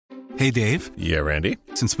Hey, Dave. Yeah, Randy?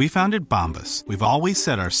 Since we founded Bombas, we've always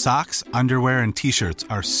said our socks, underwear, and T-shirts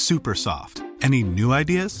are super soft. Any new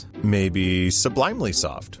ideas? Maybe sublimely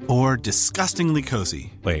soft. Or disgustingly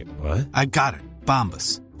cozy. Wait, what? I got it.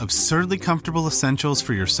 Bombas. Absurdly comfortable essentials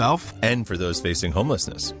for yourself And for those facing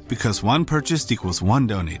homelessness. because one purchased equals one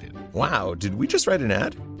donated. Wow, did we just write an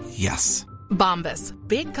ad? Yes. Bombas.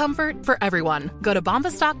 Big comfort for everyone. Go to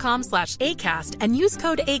bombas.com/ACAST and use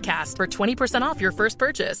code ACAST for 20% off your first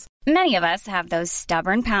purchase. Many of us have those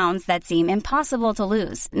stubborn pounds that seem impossible to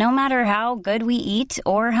lose, no matter how good we eat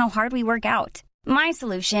or how hard we work out. My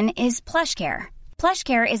solution is PlushCare.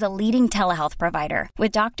 PlushCare is a leading telehealth provider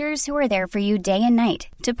with doctors who are there for you day and night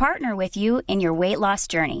to partner with you in your weight loss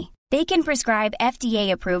journey. They can prescribe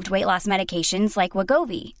FDA-approved weight loss medications like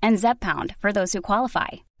Wegovy and Zepbound for those who qualify.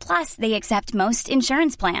 Plus, they accept most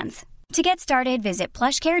insurance plans. To get started, visit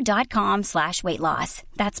plushcare.com/weightloss.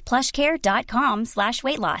 That's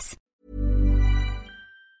plushcare.com/weightloss.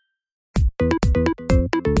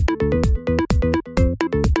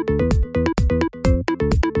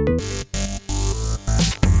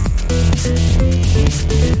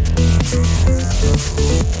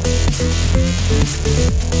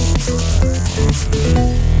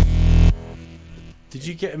 Did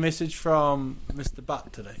you get a message from Mr.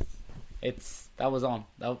 Butt today? That was on.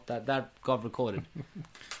 That got recorded.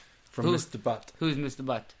 From Mr. Butt. Who's Mr.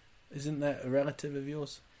 Butt? Isn't that a relative of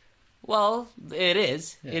yours? Well, it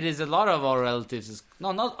is. Yeah. It is a lot of our relatives.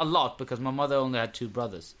 No, not a lot, because my mother only had 2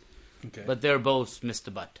 brothers. Okay. But they're both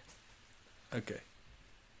Mr. Butt. Okay.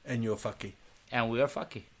 And you're fucky. And we are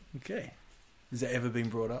fucky. Okay. Has that ever been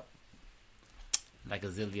brought up? Like a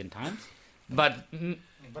zillion times. But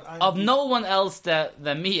of no one else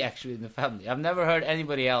than me, actually, in the family. I've never heard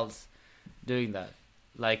anybody else doing that.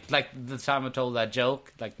 Like the time I told that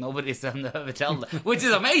joke, like nobody's ever told that, which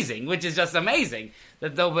is amazing. Which is just amazing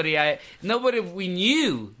that nobody we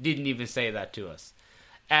knew didn't even say that to us,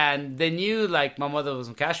 and they knew like my mother was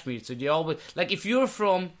from Kashmir, so they always like if you're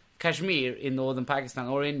from Kashmir in northern Pakistan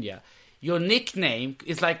or India, your nickname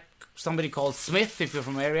is like somebody called Smith if you're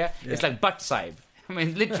from area. Yeah. It's like Butt Sahib. I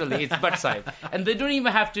mean, literally, it's Butt Sahib, and they don't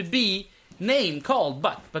even have to be called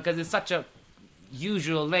Butt because it's such a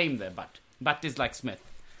usual name there. Butt is like Smith.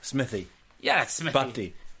 Smithy. Yeah, it's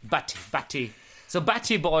Smithy. Butty. So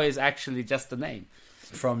Butty Boy is actually just a name.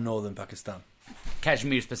 From northern Pakistan.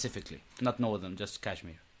 Kashmir specifically. Not northern, just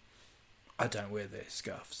Kashmir. I don't wear their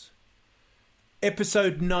scarves.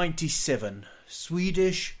 Episode 97.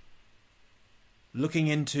 Swedish. Looking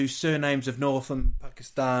into surnames of northern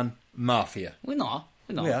Pakistan mafia. We're not.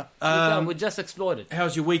 Yeah. We just explored it.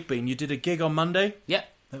 How's your week been? You did a gig on Monday? Yeah.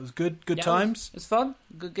 That was good. Good times? It's fun.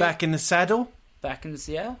 Good gig. Back in the saddle? Back in the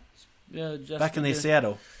Seattle? Yeah, Back in the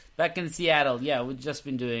Seattle. Back in Seattle, yeah. We've just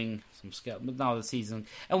been doing some scale, but now the season.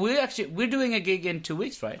 And we're doing a gig in 2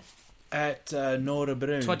 weeks, right? At Norra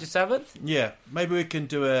Brunn. 27th? Yeah. Maybe we can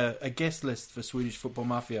do a guest list for Swedish Football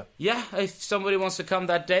Mafia. Yeah, if somebody wants to come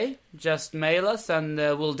that day, just mail us, and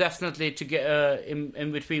we'll definitely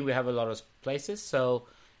in between we have a lot of places. So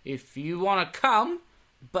if you want to come,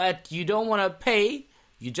 but you don't want to pay,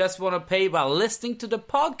 you just want to pay by listening to the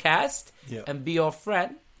podcast and be our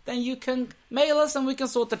friend, then you can mail us and we can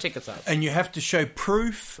sort the tickets out. And you have to show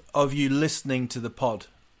proof of you listening to the pod.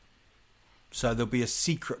 So there'll be a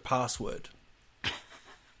secret password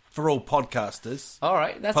for all podcasters. All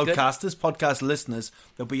right, that's podcasters, podcast listeners.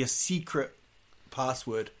 There'll be a secret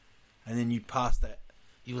password, and then you pass that.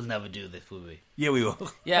 You will never do this, will we? Yeah, we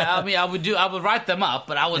will. Yeah, I mean, I would write them up,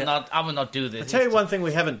 but I would not do this. I'll tell you one thing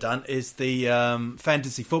we haven't done is the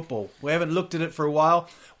fantasy football. We haven't looked at it for a while.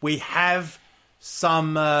 We have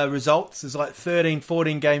some results. There's like 13,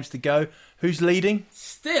 14 games to go. Who's leading?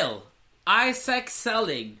 Still, Isaac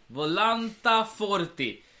Selling, Volanta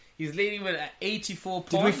Forti. He's leading with 84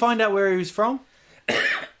 points. Did we find out where he was from?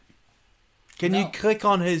 Can you click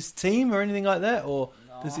on his team or anything like that? Or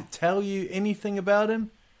does it tell you anything about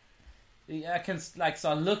him? I can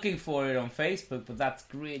start looking for it on Facebook, but that's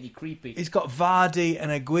really creepy. He's got Vardy and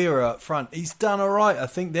Aguero up front. He's done all right, I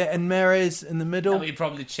think. There and Mahrez in the middle. He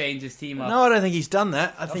probably changed his team up. No, I don't think he's done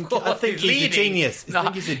that. I think he's a genius. I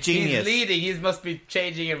think he's a genius. He's leading. He must be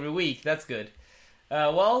changing every week. That's good.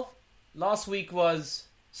 Well, last week was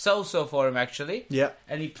so-so for him, actually. Yeah.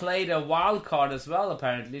 And he played a wild card as well,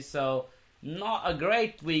 apparently. So not a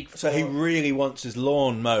great week. So he really wants his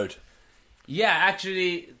lawn mowed. Yeah,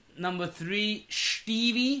 actually. Number 3,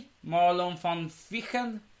 Stevie, Marlon van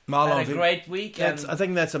Vichen. Had a great week. I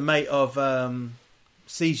think that's a mate of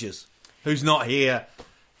Seizures, who's not here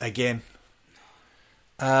again.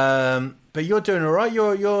 But you're doing all right.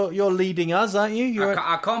 You're leading us, aren't you?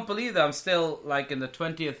 I can't believe that I'm still like in the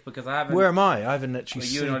 20th because I haven't. Where am I? I haven't actually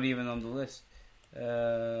You're seen. not even on the list.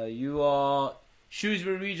 You are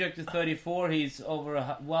Shrewsbury Reject is 34. He's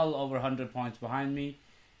well over 100 points behind me.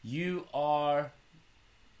 You are.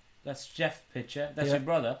 That's Jeff Pitcher. That's your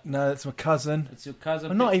brother. No, that's my cousin. It's your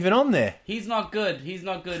cousin. I'm not even on there. He's not good. He's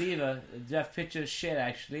not good either. Jeff Pitcher's shit,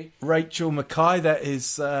 actually. Rachel Mackay, that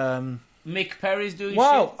is... Mick Perry's doing shit.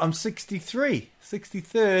 Wow, I'm 63.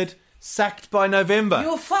 63rd, sacked by November.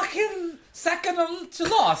 You're fucking second to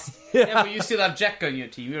last. Yeah, but you still have Jack on your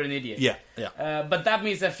team. You're an idiot. Yeah. But that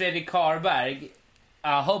means that Fredrik Karlberg,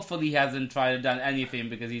 hopefully he hasn't tried to done anything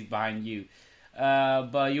because he's behind you.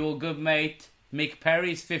 But your good mate... Mick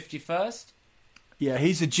Perry's 51st. Yeah,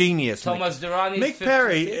 he's a genius. Thomas Durrani's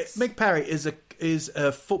Mick Perry is a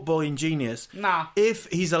footballing genius. Nah. If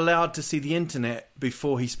he's allowed to see the internet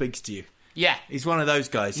before he speaks to you. Yeah. He's one of those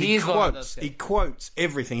guys. He quotes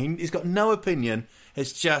everything. He's got no opinion.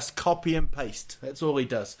 It's just copy and paste. That's all he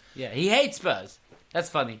does. Yeah, he hates Spurs. That's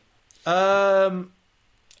funny. No,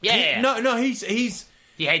 he's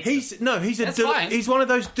He hates he's one of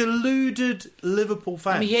those deluded Liverpool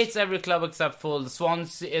fans. I mean, he hates every club except for the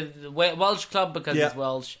Swans, Welsh club because he's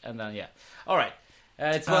Welsh, and then all right.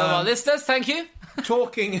 It's one of our listeners. Thank you.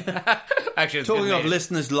 Talking of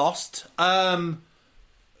listeners lost. He's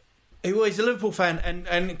a Liverpool fan,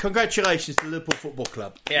 and congratulations to the Liverpool Football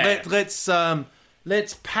Club. Yeah.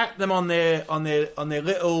 Let's pat them on their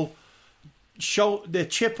little their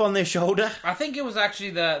chip on their shoulder. I think it was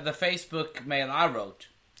actually the Facebook mail I wrote.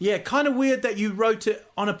 Yeah, kind of weird that you wrote it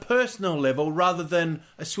on a personal level rather than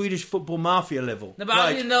a Swedish football mafia level. No, but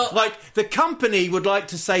I didn't know. Like, the company would like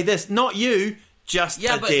to say this, not you, just a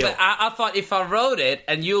deal. But I thought if I wrote it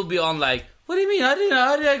and you'll be on like, what do you mean? I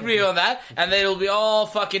didn't agree on that. And they'll be,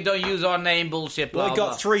 fucking don't use our name bullshit, blah, Well, it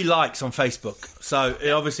got 3 likes on Facebook, so it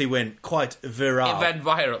obviously went quite viral. It went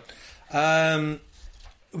viral.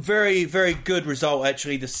 Very, very good result,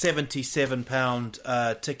 actually. The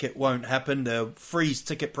 £77 ticket won't happen. The freeze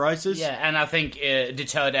ticket prices. Yeah, and I think it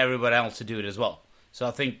deterred everyone else to do it as well. So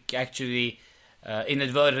I think, actually,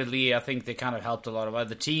 inadvertently, I think they kind of helped a lot of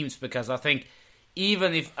other teams because I think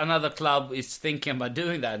even if another club is thinking about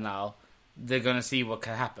doing that now, they're going to see what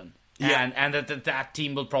can happen. Yeah. And that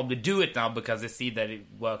team will probably do it now because they see that it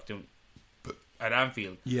worked at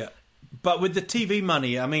Anfield. Yeah. But with the TV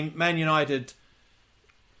money, I mean, Man United...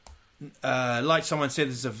 like someone said,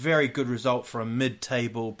 this is a very good result for a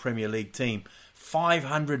mid-table Premier League team.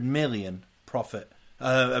 500 million profit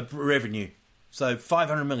revenue. So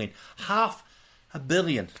 500 million, $500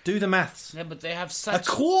 million. Do the maths. Yeah, but they have such a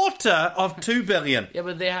quarter of 2 billion. Yeah,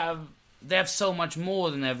 but they have so much more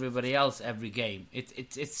than everybody else every game.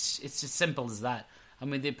 It's as simple as that. I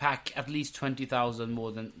mean, they pack at least 20,000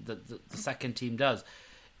 more than the second team does.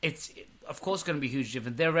 It's of course going to be a huge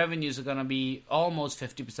difference. Their revenues are going to be almost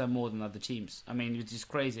 50% more than other teams. I mean, it's just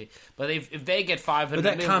crazy. But if they get 500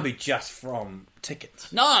 million... But that can't be just from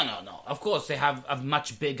tickets. No. Of course, they have a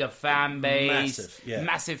much bigger fan base.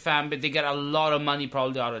 Massive fan base. They get a lot of money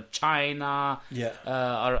probably out of China,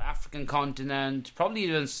 out of African continent, probably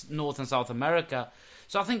even North and South America.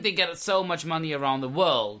 So I think they get so much money around the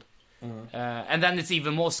world. And then it's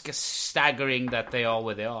even more staggering that they are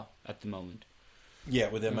where they are at the moment. Yeah,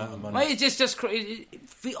 with the amount of money. Well, it's just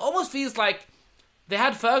it almost feels like they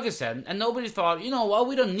had Ferguson and nobody thought, you know what,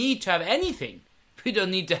 we don't need to have anything. We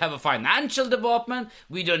don't need to have a financial department.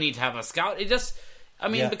 We don't need to have a scout. It just,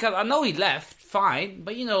 because I know he left, fine,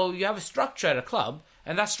 but you have a structure at a club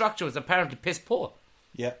and that structure was apparently piss poor.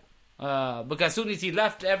 Yeah. Because as soon as he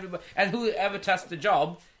left, everybody, and whoever touched the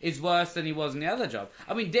job is worse than he was in the other job.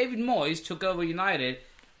 I mean, David Moyes took over United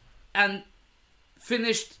and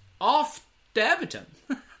finished off to Everton.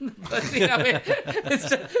 But, it's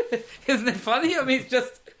just, isn't it funny? I mean,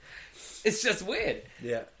 it's just weird.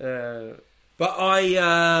 Yeah. But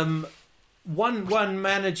I one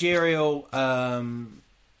managerial kind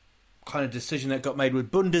of decision that got made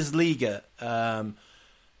with Bundesliga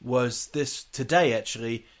was this today.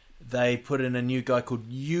 Actually, they put in a new guy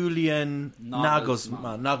called Julian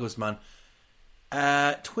Nagelsmann.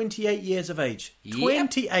 28 years of age.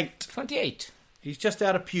 Yep. 28. He's just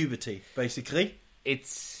out of puberty, basically.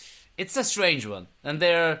 It's a strange one. And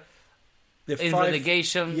they're in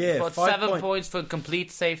relegation. Yeah, 7 points for complete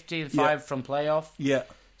safety and 5 from playoff. Yeah.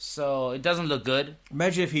 So it doesn't look good.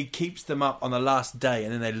 Imagine if he keeps them up on the last day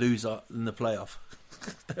and then they lose in the playoff.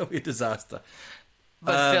 That would be a disaster.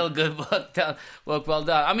 But still good work well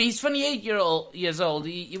done. I mean, he's 28 years old.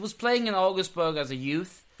 He was playing in Augsburg as a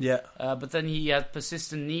youth. Yeah. But then he had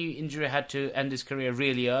persistent knee injury, had to end his career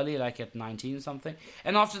really early, like at 19 or something.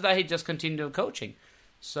 And after that, he just continued coaching.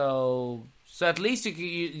 So at least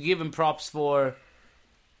you give him props for,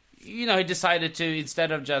 he decided to,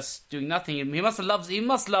 instead of just doing nothing, he must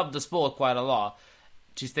love the sport quite a lot.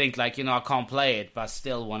 To think I can't play it, but I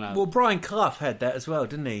still want to. Well, Brian Clough had that as well,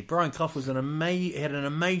 didn't he? Brian Clough was had an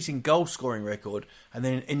amazing goal scoring record, and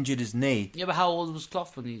then injured his knee. Yeah, but how old was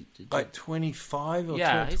Clough when he did? Like 25 or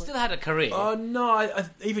yeah, he still had a career. Oh no,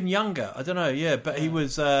 even younger. I don't know. Yeah, but he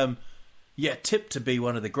was tipped to be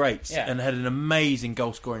one of the greats, and had an amazing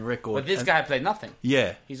goal scoring record. But this guy played nothing.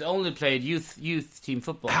 Yeah, he's only played youth team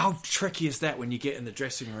football. How tricky is that when you get in the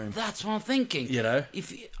dressing room? That's what I'm thinking.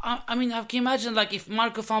 If I can you imagine if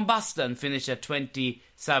Marco van Basten finished at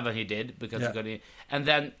 27, he did because he got in, and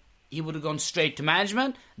then he would have gone straight to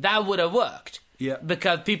management. That would have worked. Yeah,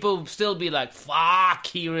 because people would still be like, "Fuck,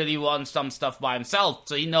 he really won some stuff by himself."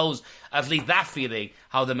 So he knows at least that feeling,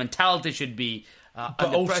 how the mentality should be.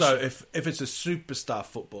 But also, if it's a superstar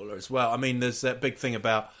footballer as well, I mean, there's that big thing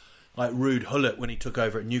about Ruud Gullit when he took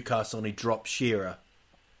over at Newcastle and he dropped Shearer.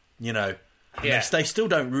 They still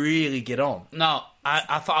don't really get on. No,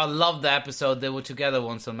 I loved the episode. They were together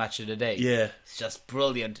once on Match of the Day. Yeah, it's just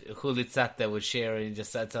brilliant. Gullit sat there with Shearer and he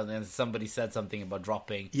just said something, and somebody said something about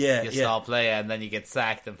dropping your star player, and then you get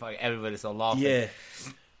sacked, and everybody's all laughing. Yeah,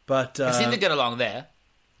 but they seem to get along there.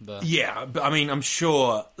 But. Yeah, but I mean, I'm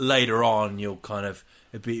sure later on you'll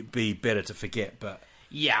it'd be better to forget. But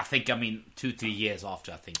yeah, I think 2-3 years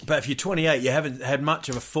after, I think. But if you're 28, you haven't had much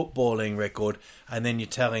of a footballing record, and then you're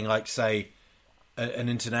telling say an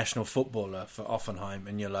international footballer for Offenheim,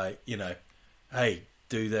 and you're like, hey,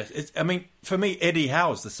 do this. For me, Eddie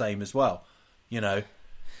Howe's the same as well. But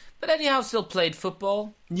Eddie Howe still played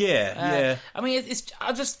football. Yeah.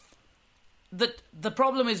 The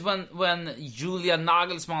problem is when Julian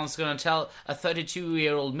Nagelsmann's going to tell a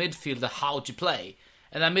 32-year-old midfielder how to play,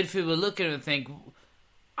 and that midfielder will look at him and think,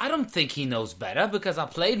 I don't think he knows better because I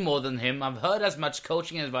played more than him. I've heard as much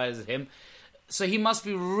coaching advice as him, so he must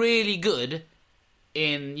be really good.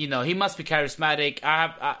 He must be charismatic.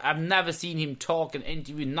 I've never seen him talk and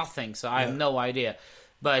interview, nothing, so I have no idea.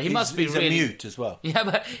 But he's really a mute as well. Yeah,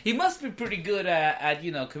 but he must be pretty good at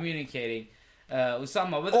communicating. With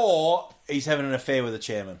someone, or he's having an affair with the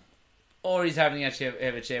chairman, or he's having a chair, or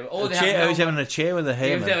he's having a chair with a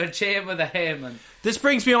hairman. He's having a chair with a hairman. This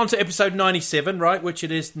brings me on to episode 97, right? Which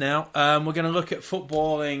it is now. We're going to look at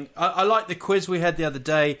footballing. I like the quiz we had the other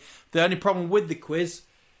day. The only problem with the quiz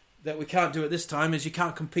that we can't do at this time is you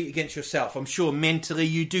can't compete against yourself. I'm sure mentally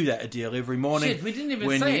you do that, Adil, every morning. Shit, we didn't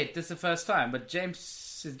even say it. This is the first time, but James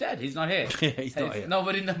is dead. He's not here. Yeah, he's not here.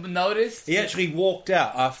 Nobody noticed. He actually walked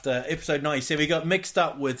out after episode 97. He got mixed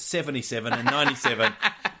up with 77 and 97,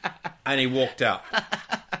 and he walked out.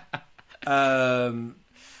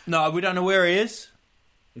 No, we don't know where he is.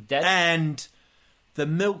 Dead. And the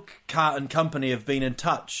milk carton company have been in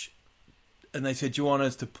touch, and they said, "Do you want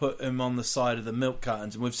us to put him on the side of the milk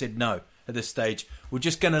cartons?" And we've said no at this stage. We're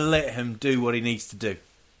just going to let him do what he needs to do.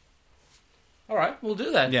 All right, we'll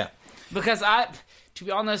do that. Yeah. Because to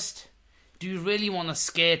be honest, do you really want to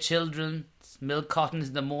scare children? Milk cartons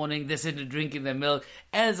in the morning, they're sitting drinking their milk,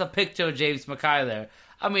 and there's a picture of James Mackay there.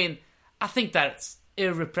 I think that's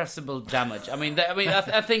irrepressible damage.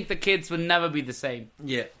 I think the kids would never be the same.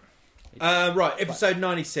 Yeah. Right, episode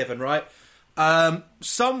 97, right?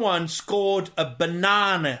 Someone scored a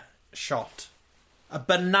banana shot. A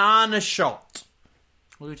banana shot.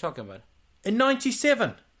 What are we talking about? In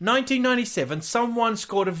 1997, someone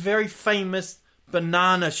scored a very famous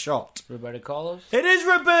banana shot. Roberto Carlos? It is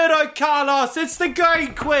Roberto Carlos. It's the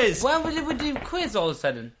great quiz. Why would we do quiz all of a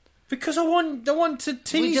sudden? Because I want to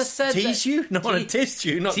tease you. No, I want to test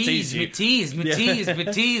you, not tease you. Tease me, baby.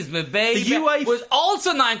 The UEFA was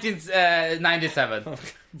also 1997.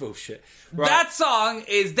 Bullshit. Right. That song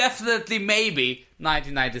is definitely maybe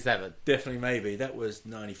 1997. Definitely maybe. That was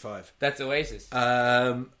 95. That's Oasis.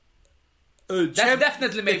 That's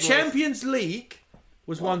definitely maybe the Champions League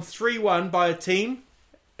was won 3-1 by a team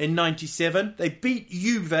in 97. They beat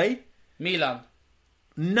Juve. Milan.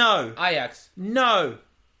 No. Ajax. No.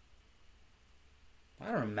 I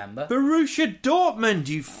don't remember. Borussia Dortmund,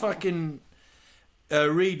 you fucking...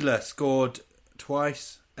 Riedler scored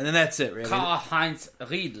twice. And then that's it, really. Karl-Heinz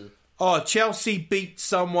Riedel. Oh, Chelsea beat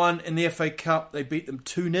someone in the FA Cup. They beat them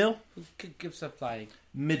 2-0. Who gives a flying?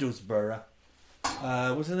 Middlesbrough.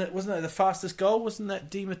 Wasn't that the fastest goal? Wasn't that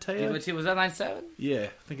Di Matteo? Was that 97? Yeah, I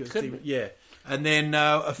think it was. Yeah, and then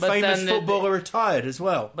a famous footballer retired as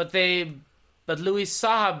well. But Luis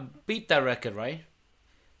Saha beat that record, right?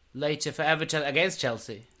 Later for Everton against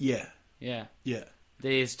Chelsea. Yeah. Yeah. Yeah.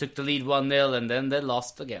 They took the lead 1-0 and then they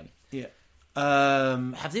lost again. Yeah.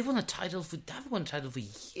 Have they won a title for? They haven't won a title for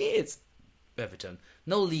years. Everton.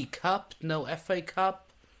 No League Cup, no FA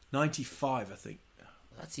Cup. 95, I think.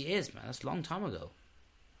 That's years, man. That's a long time ago.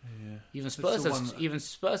 Yeah. Even Spurs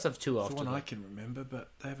have two That's after the one that. I can remember, but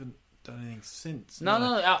they haven't done anything since.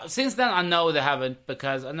 No. Since then, I know they haven't,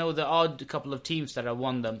 because I know there are a couple of teams that have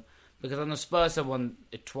won them. Because I know Spurs have won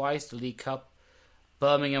it twice, the League Cup.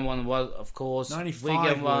 Birmingham won, of course. 95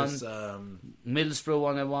 Wigan won. was... Middlesbrough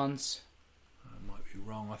won it once. I might be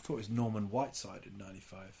wrong. I thought it was Norman Whiteside in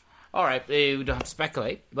 95. All right, we don't have to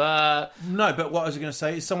speculate, but... No, but what I was going to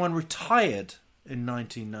say is someone retired in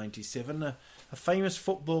 1997. A famous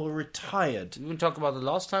footballer retired. We can talk about the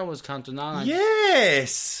last time was Cantona.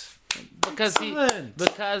 Yes! Because Excellent!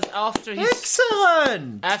 because after he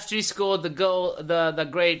scored the goal, the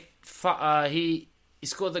great he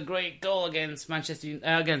scored the great goal against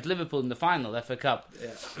against Liverpool in the final FA Cup.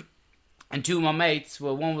 Yeah. And two of my mates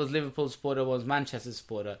one was Liverpool supporter, one was Manchester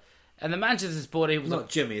supporter. And the Manchester supporter, he was Not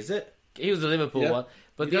Jimmy, is it? He was a Liverpool one,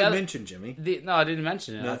 but you the don't other mention Jimmy. No, I didn't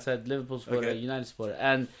mention it. No. I said Liverpool supporter, Okay. United supporter,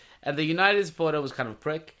 and the United supporter was kind of a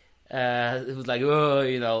prick. It was like,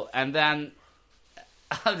 oh, and then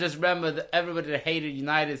I just remember that everybody that hated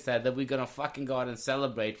United said that we're gonna fucking go out and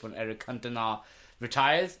celebrate when Eric Cantona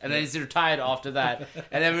retires, and then he's retired after that,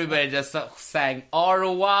 and everybody just sang "Au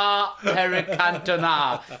revoir, Eric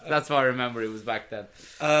Cantona." That's what I remember it was back then.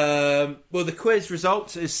 Well, the quiz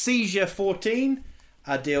results is Seizure 14,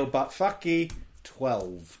 Adil Batfaki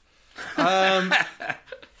 12.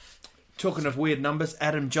 Talking of weird numbers,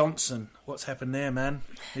 Adam Johnson. What's happened there, man?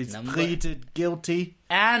 He's pleaded guilty.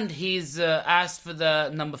 And he's asked for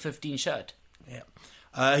the number 15 shirt.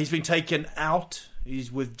 Yeah. He's been taken out.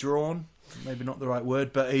 He's withdrawn. Maybe not the right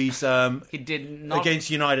word, but he's He did not... against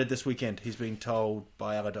United this weekend. He's been told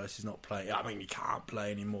by Allardyce he's not playing. I mean, he can't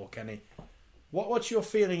play anymore, can he? What's your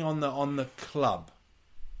feeling on the club,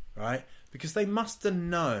 right? Because they must have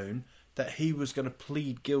known that he was going to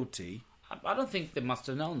plead guilty. I don't think they must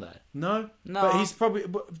have known that. No. No.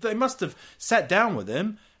 But they must have sat down with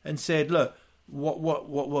him and said, "Look,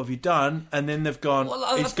 what have you done?" And then they've gone.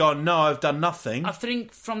 He's gone. No, I've done nothing. I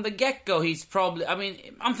think from the get-go, he's probably... I mean,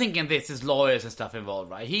 I'm thinking there's lawyers and stuff involved,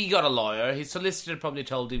 right? He got a lawyer. His solicitor probably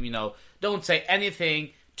told him, don't say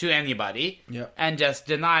anything to anybody. Yeah. And just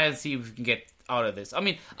deny and see if we can get out of this. I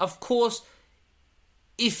mean, of course,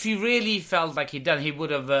 if he really felt like he'd done, he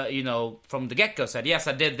would have, from the get-go said, yes,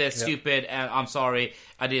 I did this, stupid, and I'm sorry,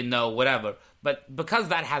 I didn't know, whatever. But because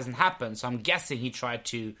that hasn't happened, so I'm guessing he tried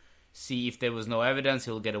to see if there was no evidence,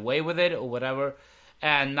 he'll get away with it or whatever.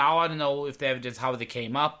 And now I don't know if the evidence, how they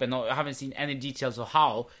came up, and I haven't seen any details of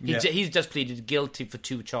how. He's just pleaded guilty for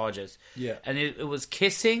 2 charges. Yeah. And it was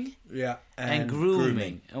kissing and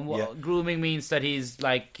grooming. And grooming means that he's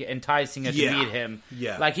like enticing her to meet him.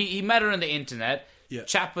 Yeah. Like he met her on the internet, Yeah.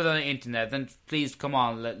 chat with her on the internet, then please come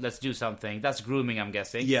on, let's do something. That's grooming, I'm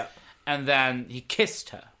guessing. Yeah. And then he kissed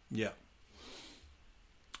her. Yeah.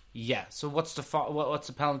 Yeah. So what's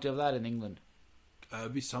the penalty of that in England?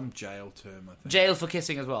 It'd be some jail term, I think. Jail for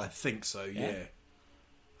kissing as well. I think so. Yeah.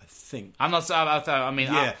 I think. I'm not. I mean,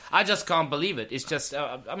 Yeah. I just can't believe it. It's just.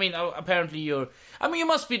 Apparently you're. I mean, you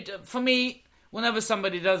must be. For me, whenever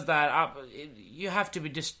somebody does that, you have to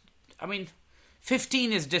be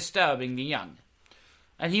 15 is disturbingly young,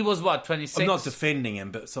 and he was what, 26. I'm not defending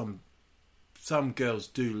him, but some girls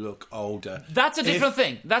do look older. That's a different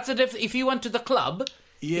thing. That's a different. If you went to the club,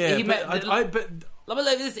 Yeah, if he met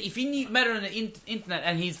her on the internet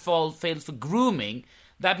and he failed for grooming,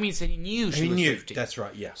 that means that he knew she was 50. That's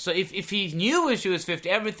right, yeah. So if he knew when she was 50,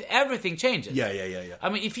 everything changes. Yeah. I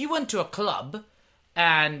mean, if you went to a club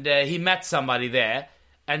and he met somebody there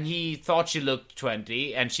and he thought she looked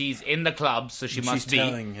 20 and she's in the club, so she must be.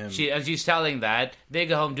 Telling him. She's telling that. They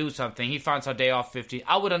go home, do something. He finds her day off 50.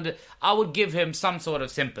 I would give him some sort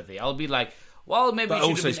of sympathy. I'll be like, well, maybe. But she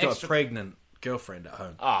also, have he's been got extra... a pregnant girlfriend at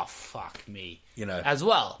home. Oh, fuck me. As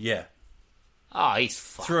well. Yeah. Oh, he's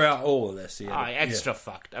fucked. Throughout all of this, extra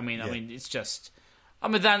fucked. I mean, it's just. I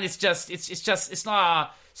mean, then it's not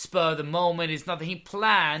a spur of the moment. It's nothing. He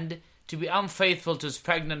planned to be unfaithful to his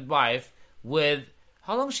pregnant wife with.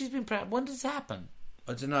 How long she's been pregnant? When did this happen?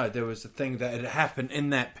 I don't know. There was a thing that had happened in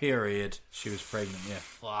that period. She was pregnant. Yeah.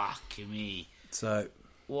 Fuck me. So.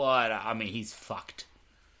 What? I mean, he's fucked.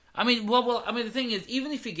 I mean, well. I mean, the thing is,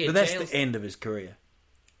 even if he gets. But that's jails, the end of his career.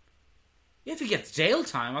 If he gets jail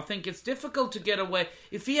time, I think it's difficult to get away.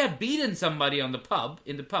 If he had beaten somebody in the pub,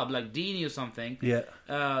 like Dini or something,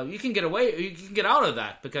 you can get away. You can get out of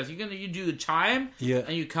that because you do a time, and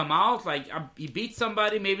you come out like he beat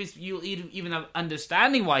somebody. Maybe you'll even have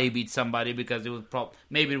understanding why he beat somebody because it was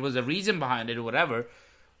maybe it was a reason behind it or whatever.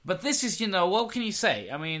 But this is, what can you say?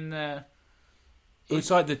 I mean, it's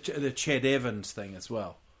like the Ched Evans thing as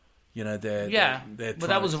well. They're but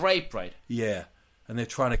that was rape, right? Yeah. And they're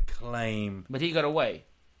trying to claim... But he got away.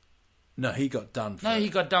 No, he got done for it. No, he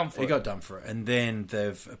got done for it. He got done for it. And then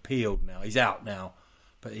they've appealed now. He's out now.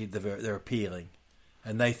 But they're appealing.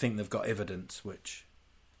 And they think they've got evidence which...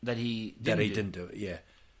 That he didn't do it, yeah.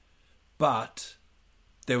 But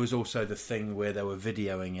there was also the thing where they were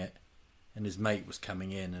videoing it and his mate was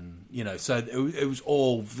coming in and, so it was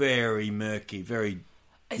all very murky, very,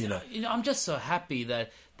 I'm just so happy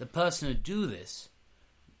that the person who do this...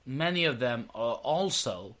 Many of them are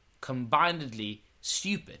also combinedly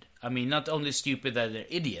stupid. I mean, not only stupid that they're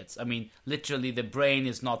idiots. I mean, literally, the brain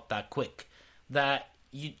is not that quick. That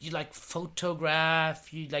you like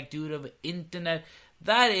photograph, you like do it over internet.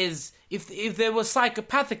 That is, if they were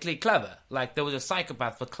psychopathically clever, like there was a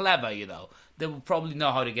psychopath but clever, they would probably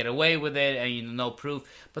know how to get away with it and no proof.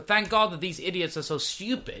 But thank God that these idiots are so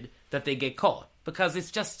stupid that they get caught because it's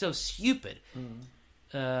just so stupid.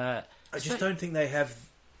 I just don't think they have.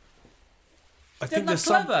 I They're think not there's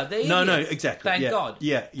clever. They're No, idiots. exactly. Thank God.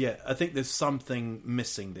 Yeah. I think there's something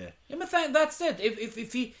missing there. Yeah, but that's it.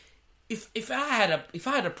 If I had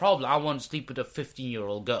a problem, I want to sleep with a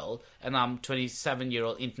 15-year-old girl, and I'm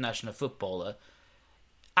 27-year-old international footballer.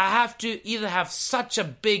 I have to either have such a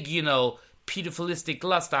big, pedophilistic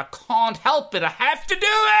lust, I can't help it. I have to do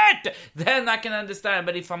it. Then I can understand.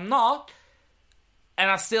 But if I'm not, and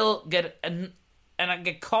I still get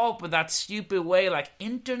caught with that stupid way, like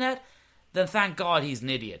internet. Then thank God he's an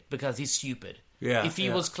idiot, because he's stupid. Yeah, if he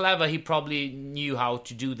was clever, he probably knew how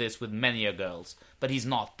to do this with many girls. But he's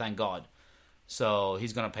not, thank God. So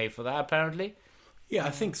he's going to pay for that, apparently. Yeah,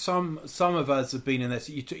 I think some of us have been in this.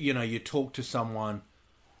 You talk to someone.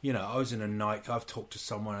 I was in a night. I've talked to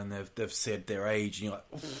someone and they've said their age, and you're like,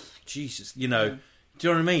 oh, Jesus, Do you know what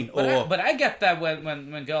I mean? But I get that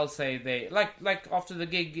when girls say they like after the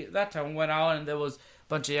gig that time, went out and there was a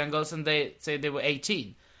bunch of young girls and they say they were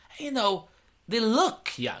 18. They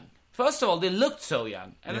look young. First of all, they looked so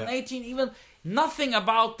young. And at 18, even nothing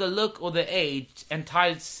about the look or the age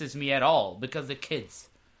entices me at all, because they're kids.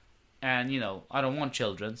 And, I don't want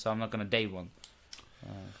children, so I'm not going to date one.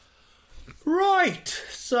 Right.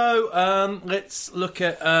 So, let's look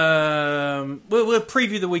at... we'll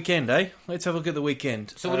preview the weekend, eh? Let's have a look at the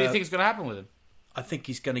weekend. So what do you think is going to happen with him? I think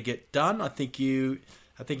he's going to get done. I think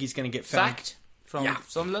he's going to get sacked from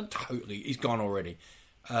Sunderland? Totally. He's gone already.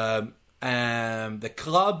 The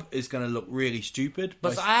club is going to look really stupid.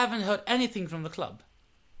 But I haven't heard anything from the club.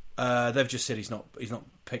 They've just said he's not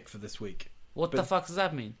picked for this week. What the fuck does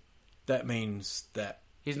that mean? That means that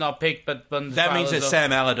he's not picked, but that means that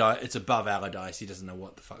Sam Allardyce, it's above Allardyce. He doesn't know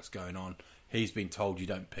what the fuck's going on. He's been told you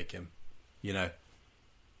don't pick him.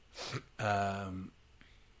 I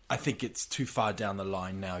think it's too far down the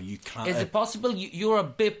line now. You can't. Is it possible you're a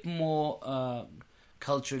bit more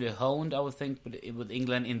culturally honed, I would think, with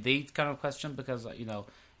England in these kind of question, because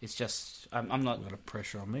it's just I'm not. A lot of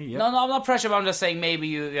pressure on me. Yeah. No, I'm not pressure. But I'm just saying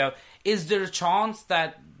maybe is there a chance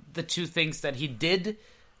that the two things that he did?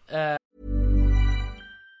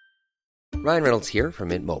 Ryan Reynolds here from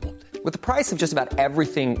Mint Mobile. With the price of just about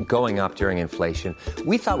everything going up during inflation,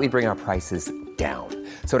 we thought we'd bring our prices down.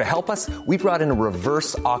 So to help us, we brought in a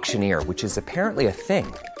reverse auctioneer, which is apparently a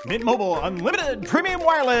thing. Mint Mobile Unlimited Premium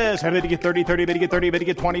Wireless. How to get 30, 30, bit to get 30, bit to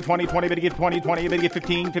get 20, 20, 20, bit to get 20, 20, bit to get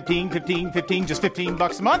 15, 15, 15, 15, just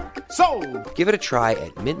 $15 a month? Sold! Give it a try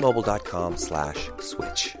at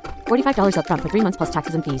mintmobile.com/switch. $45 up front for 3 months plus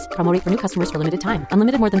taxes and fees. Promo rate for new customers for limited time.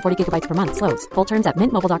 Unlimited more than 40 gigabytes per month. Slows full terms at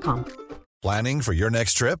mintmobile.com. Planning for your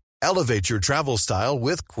next trip? Elevate your travel style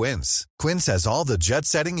with Quince. Quince has all the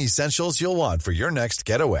jet-setting essentials you'll want for your next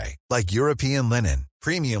getaway, like European linen,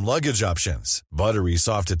 premium luggage options, buttery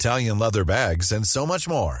soft Italian leather bags, and so much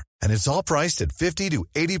more. And it's all priced at 50 to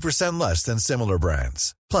 80% less than similar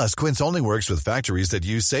brands. Plus, Quince only works with factories that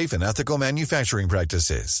use safe and ethical manufacturing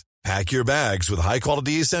practices. Pack your bags with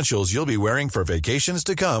high-quality essentials you'll be wearing for vacations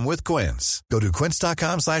to come with Quince. Go to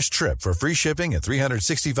quince.com/trip for free shipping and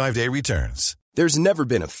 365-day returns. There's never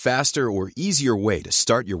been a faster or easier way to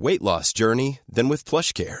start your weight loss journey than with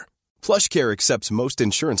PlushCare. PlushCare accepts most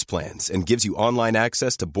insurance plans and gives you online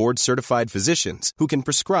access to board-certified physicians who can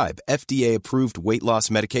prescribe FDA-approved weight loss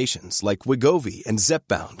medications like Wegovy and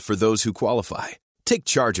Zepbound for those who qualify. Take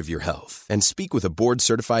charge of your health and speak with a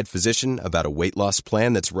board-certified physician about a weight loss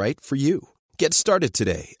plan that's right for you. Get started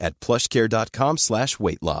today at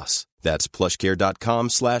plushcare.com/weight-loss. That's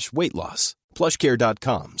plushcare.com/weight-loss.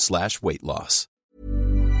 plushcare.com/weight-loss.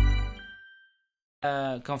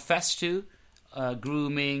 Confessed to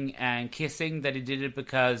grooming and kissing, that he did it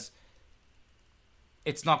because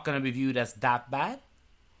it's not going to be viewed as that bad?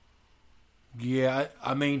 Yeah,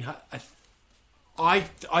 I mean, I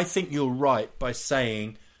think you're right by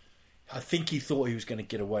saying I think he thought he was going to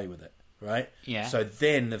get away with it, right? Yeah. So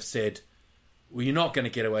then they've said, well, you're not going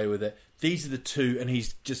to get away with it. These are the two, and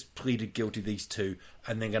he's just pleaded guilty, these two,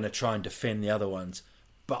 and they're going to try and defend the other ones.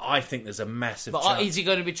 But I think there's a massive chance. Is he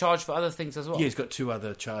going to be charged for other things as well? Yeah, he's got 2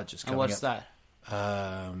 other charges coming up. And what's that?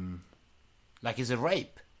 Like, is it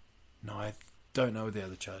rape? No, I don't know the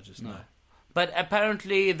other charges, no. But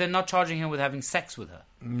apparently they're not charging him with having sex with her.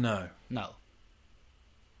 No. No.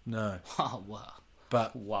 Oh, wow.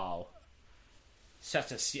 But wow.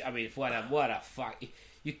 Such a... I mean, what a fuck...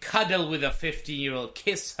 You cuddle with a 15-year-old,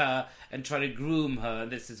 kiss her, and try to groom her,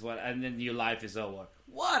 and and then your life is over.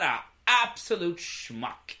 What a absolute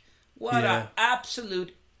schmuck. What a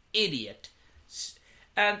absolute idiot.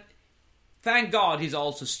 And thank God he's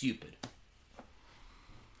also stupid.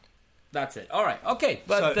 That's it. All right. Okay.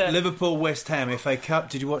 But so, Liverpool, West Ham, FA Cup.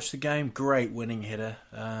 Did you watch the game? Great winning header.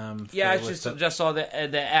 Yeah, I just saw the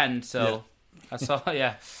end, so I saw,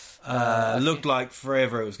 looked like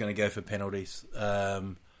forever it was going to go for penalties.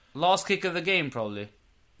 Last kick of the game, probably.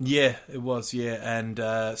 Yeah, it was, And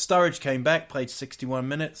Sturridge came back, played 61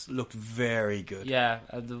 minutes, looked very good. Yeah,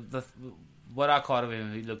 what I caught of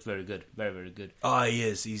him, he looked very good. Very, very good. Oh, he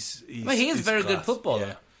is. He is a very good footballer.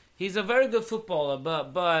 Yeah. He's a very good footballer,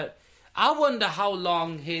 but I wonder how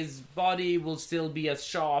long his body will still be as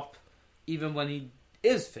sharp even when he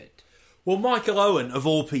is fit. Well, Michael Owen, of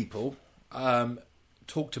all people,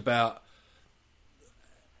 talked about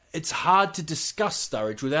it's hard to discuss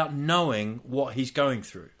Sturridge without knowing what he's going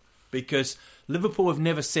through, because Liverpool have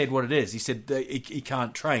never said what it is. He said that he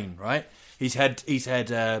can't train, right? He's had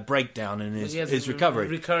a breakdown in his recovery.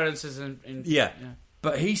 Recurrences yeah.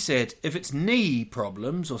 But he said if it's knee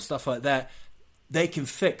problems or stuff like that, they can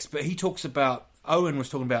fix. But Owen was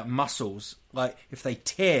talking about muscles. Like, if they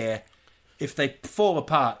tear, if they fall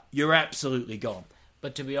apart, you're absolutely gone.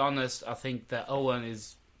 But to be honest, I think that Owen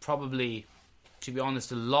is probably, to be honest,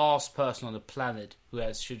 the last person on the planet who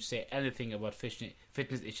should say anything about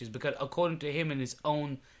fitness issues. Because according to him, in his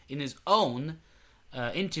own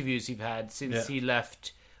interviews he's had since he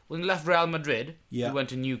left, when he left Real Madrid, he went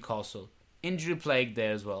to Newcastle. Injury plagued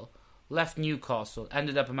there as well. Left Newcastle,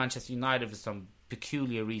 ended up at Manchester United for some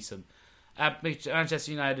peculiar reason. At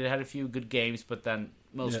Manchester United had a few good games, but then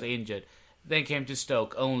mostly injured. Then came to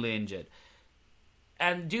Stoke, only injured.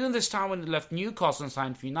 And during this time when he left Newcastle and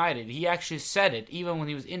signed for United, he actually said it, even when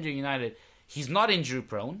he was injured in United, he's not injury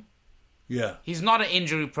prone. Yeah. He's not an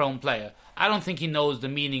injury prone player. I don't think he knows the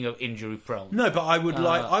meaning of injury prone. No, but I would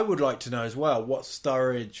like to know as well what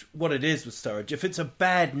it is with Sturridge. If it's a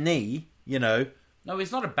bad knee, No,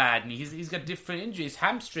 it's not a bad knee. He's got different injuries.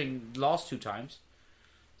 Hamstring last 2 times.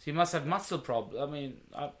 So he must have muscle problems. I mean,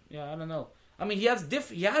 I don't know. I mean, he has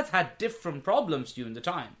had different problems during the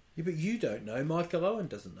time. Yeah, but you don't know. Michael Owen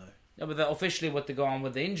doesn't know. Yeah, but officially what they go on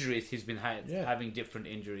with the injuries, he's been having different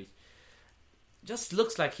injuries. Just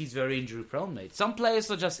looks like he's very injury prone, mate. Some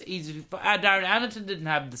players are just easy. Darren Anderton didn't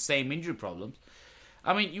have the same injury problems.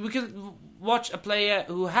 I mean, we can watch a player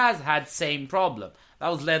who has had same problem. That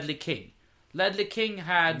was Ledley King. Ledley King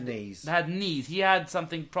had knees. He had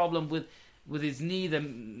something problem with his knee that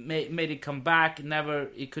made it come back.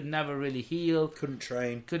 He could never really heal. Couldn't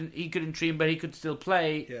train. He couldn't train, but he could still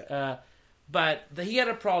play. Yeah. But he had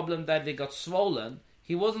a problem that they got swollen.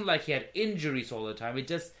 He wasn't like he had injuries all the time.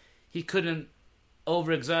 He couldn't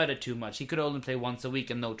overexert it too much. He could only play once a week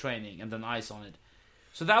and no training and then ice on it.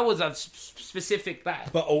 So that was a specific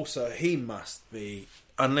that. But also, he must be,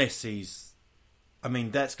 unless he's... I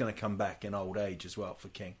mean, that's going to come back in old age as well for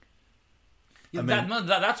King.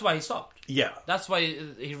 That's why he stopped. Yeah. That's why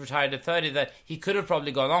he retired at 30, that he could have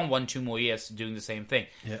probably gone on 1-2 more years doing the same thing.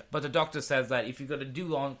 Yeah. But the doctor says that if you're going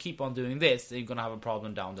to keep on doing this, then you're going to have a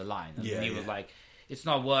problem down the line. And he was like, it's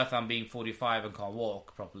not worth I'm being 45 and can't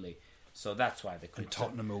walk properly. So that's why they couldn't. And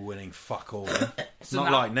Tottenham are winning fuck all. It's So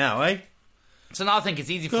not like now, eh? So now I think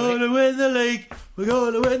it's easy for him. We're going to win the league. We're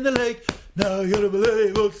going to win the league. Now you're going to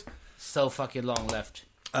believe us. So fucking long left.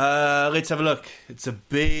 Let's have a look. It's a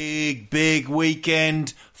big, big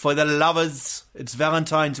weekend for the lovers. It's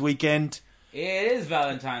Valentine's weekend. It is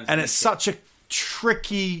Valentine's and weekend. It's such a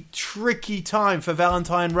tricky time for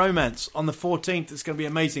Valentine Romance. On the 14th, it's going to be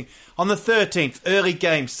amazing. On the 13th, early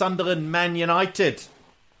game, Sunderland Man United.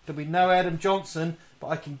 There'll be no Adam Johnson, but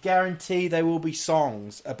I can guarantee there will be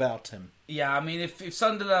songs about him. Yeah, I mean, if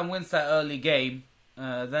Sunderland wins that early game,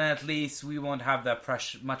 then at least we won't have that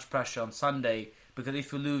much pressure on Sunday. Because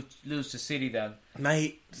if you lose to City, then...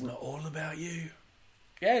 Mate, it's not all about you.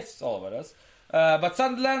 Yeah, it's all about us. But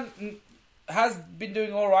Sunderland has been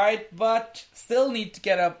doing all right, but still need to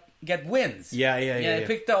get wins. Yeah. They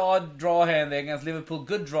picked the odd draw here and there against Liverpool.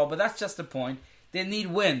 Good draw, but that's just the point. They need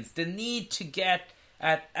wins. They need to get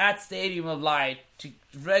at Stadium of Light to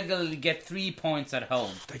regularly get 3 points at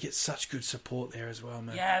home. They get such good support there as well,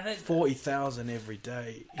 man. Yeah, 40,000 every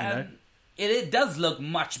day. You know, it does look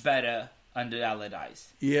much better under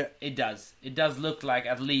Allardyce. Yeah, it does. It does look like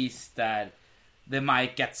at least that they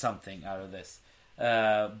might get something out of this.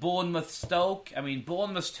 Bournemouth, Stoke. I mean,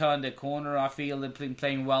 Bournemouth turned their corner. I feel they've been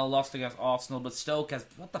playing well. Lost against Arsenal, but Stoke has.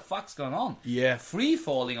 What the fuck's going on? Yeah, free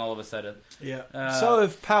falling all of a sudden. Yeah. So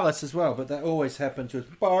have Palace as well, but that always happens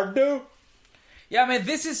with Bardo. Yeah, I mean,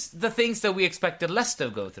 this is the things that we expected Leicester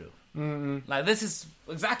to go through. Mm-hmm. Like, this is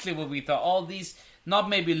exactly what we thought. All these, not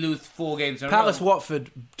maybe lose 4 games in a Palace, row.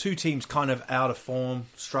 Watford, 2 teams kind of out of form,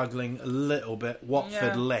 struggling a little bit.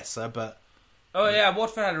 Watford lesser, but... Oh, yeah,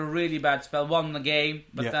 Watford had a really bad spell. Won the game,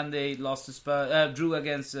 but Yeah. then they lost to Spurs. Drew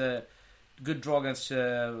against... good draw against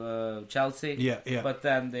Chelsea. Yeah. But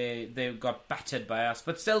then they got battered by us.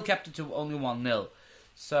 But still kept it to only 1-0.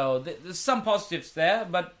 So there's some positives there,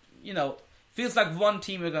 but, you know... Feels like one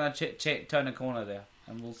team are going to turn a corner there.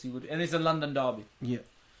 And we'll see what... And it's a London derby. Yeah.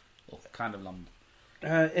 Or kind of London.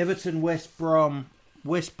 Everton, West Brom.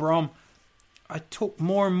 West Brom. I talk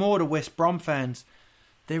more and more to West Brom fans.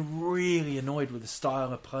 They're really annoyed with the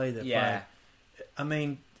style of play they're playing. I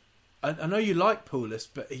mean, I know you like Pulis,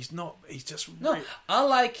 but he's not... He's just... No, I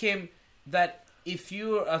like him that if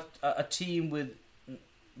you're a team with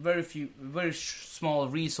very small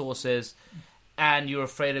resources... and you're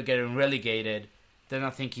afraid of getting relegated, then I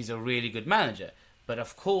think he's a really good manager. But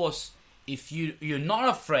of course, if you're not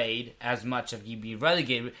afraid as much of you being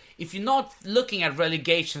relegated, if you're not looking at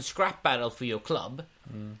relegation scrap battle for your club,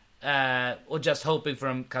 or just hoping for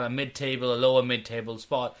a kind of mid-table or lower mid-table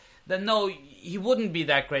spot, then no, he wouldn't be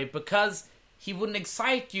that great because he wouldn't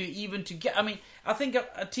excite you even to get... I mean, I think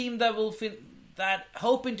a team that will feel that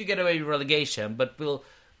hoping to get away with relegation, but will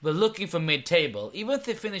looking for mid-table, even if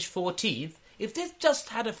they finish 14th, if they've just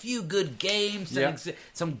had a few good games and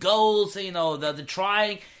some goals, you know, they're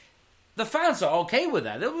trying, the fans are okay with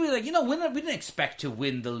that. They'll be like, you know, we didn't expect to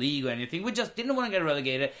win the league or anything. We just didn't want to get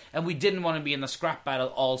relegated, and we didn't want to be in the scrap battle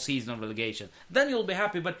all season of relegation. Then you'll be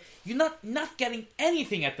happy, but you're not getting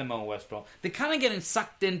anything at the moment, West Brom. They're kind of getting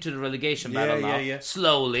sucked into the relegation battle now,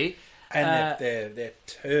 slowly. And they're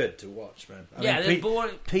turd to watch, man. I mean, they're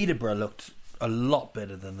boring. Peterborough looked a lot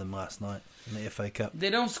better than them last night in the FA Cup.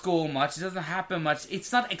 They don't score much. It doesn't happen much.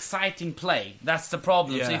 It's not exciting play. That's the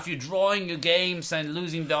problem. Yeah. So if you're drawing your games and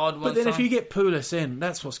losing the odd one... But then if you get Pulis in,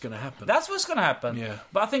 that's what's going to happen. That's what's going to happen. Yeah.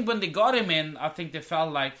 But I think when they got him in, I think they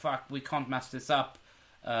felt like, fuck, we can't mess this up.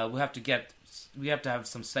 We have to have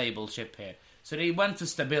some stable ship here. So they went to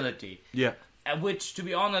stability. Yeah. Which, to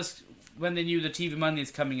be honest, when they knew the TV money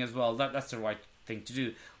is coming as well, that's the right thing to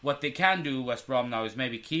do. What they can do, West Brom now, is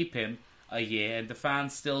maybe keep him a year, and the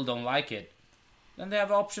fans still don't like it. Then they have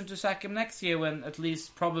the option to sack him next year, when at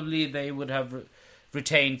least probably they would have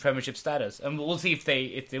retained Premiership status. And we'll see if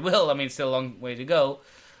they will. I mean, it's still a long way to go,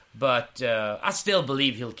 but I still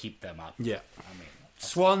believe he'll keep them up. Yeah. I mean,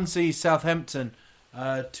 Swansea, Southampton,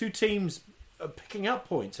 2 teams picking up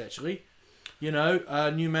points actually. You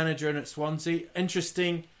know, new manager in at Swansea.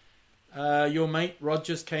 Interesting. Your mate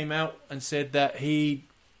Rodgers came out and said that he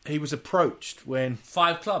was approached when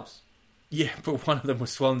 5 clubs. Yeah, but one of them was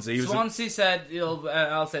Swansea. Swansea said,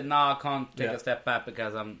 "Al said, I can't take a step back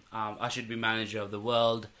because I should be manager of the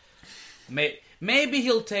world." Maybe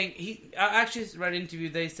he'll take. I actually read an interview.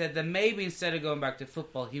 They said that maybe instead of going back to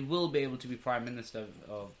football, he will be able to be Prime Minister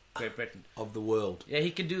of Great Britain, of the world. Yeah,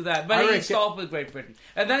 he could do that, but he stopped with Great Britain.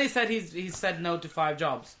 And then he said he's said no to 5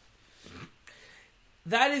 jobs.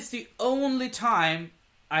 That is the only time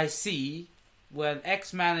I see when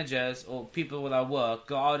ex-managers or people with our work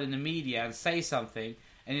go out in the media and say something,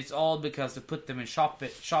 and it's all because they put them in shop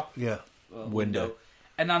window.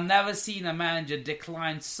 And I've never seen a manager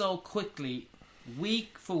decline so quickly,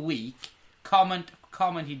 week for week. Comment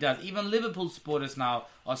he does. Even Liverpool supporters now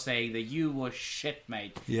are saying that you were shit,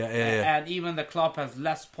 mate. Yeah. And even the club has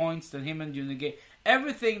less points than him and during the game.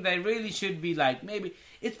 Everything they really should be like. Maybe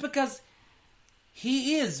it's because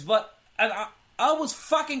he is what. And I was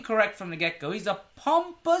fucking correct from the get-go. He's a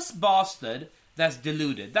pompous bastard that's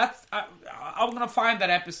deluded. I'm gonna find that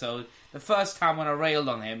episode the first time when I railed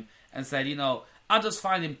on him and said, I just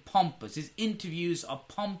find him pompous. His interviews are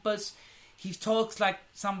pompous. He talks like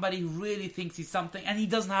somebody who really thinks he's something, and he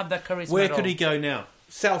doesn't have that charisma. Where could he go now?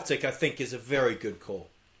 Celtic, I think, is a very good call.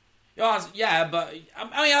 Yeah, but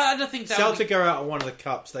I don't think that Celtic are out of one of the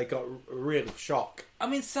cups. They got a real shock. I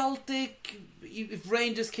mean, Celtic, if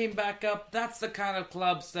Rangers came back up, that's the kind of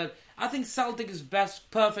clubs that I think Celtic is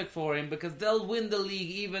perfect for him, because they'll win the league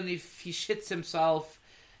even if he shits himself,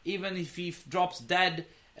 even if he drops dead.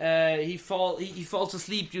 He falls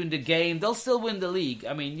asleep during the game. They'll still win the league.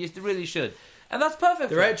 I mean, you really should, and that's perfect.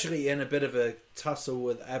 They're actually in a bit of a tussle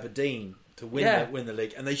with Aberdeen to win the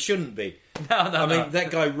league, and they shouldn't be. No. I mean, that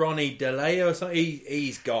guy Ronnie Delia or something,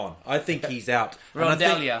 he's gone. I think he's out. Ron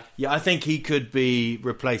Delia. I think he could be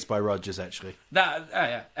replaced by Rodgers, actually.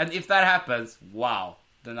 Yeah. And if that happens, wow,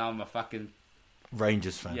 then I'm a fucking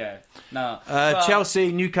Rangers fan. Yeah. No.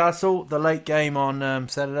 Chelsea, Newcastle, the late game on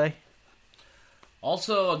Saturday.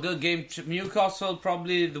 Also a good game. Newcastle,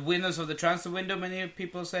 probably the winners of the transfer window, many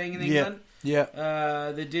people are saying in England.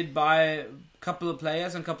 Yeah. They did buy a couple of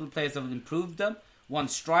players, and a couple of players have improved them. One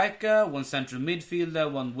striker, one central midfielder,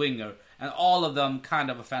 one winger. And all of them kind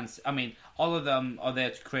of offensive. I mean, all of them are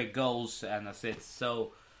there to create goals and assists.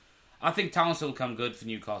 So I think Townsend will come good for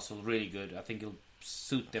Newcastle, really good. I think he'll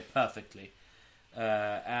suit them perfectly.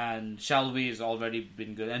 And Shelby has already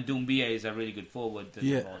been good. And Doumbia is a really good forward.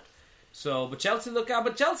 So, but Chelsea look out.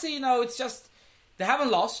 But Chelsea, it's just, they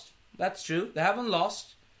haven't lost. That's true. They haven't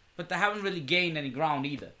lost. But they haven't really gained any ground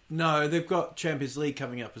either. No, they've got Champions League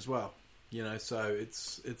coming up as well. So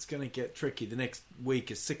it's going to get tricky. The next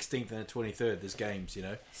week is 16th and the 23rd. There's games,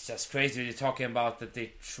 It's just crazy. They're talking about that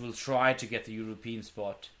they will try to get the European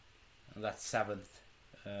spot. And that's 7th.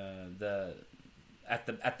 At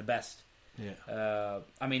the best. Yeah.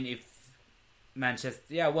 I mean, if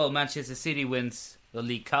Manchester City wins the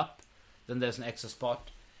League Cup, then there's an extra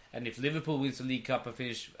spot. And if Liverpool wins the League Cup and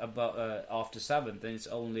finish after 7th, then it's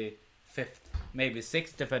only 5th, maybe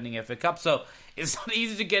 6th, depending on the Cup. So it's not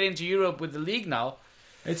easy to get into Europe with the league now.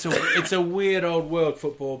 It's a weird old world,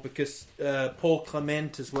 football, because Paul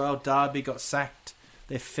Clement as well, Derby got sacked.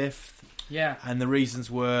 They're 5th. Yeah. And the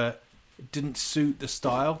reasons were it didn't suit the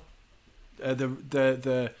style.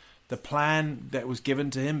 The plan that was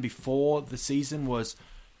given to him before the season was,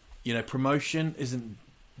 promotion isn't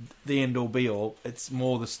the end all be all. It's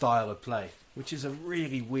more the style of play, which is a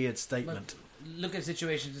really weird statement. But look at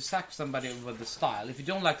situations to sack somebody over the style. If you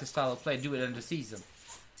don't like the style of play, do it in the season.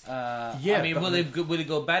 I mean, will it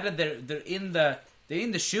go better? They're in the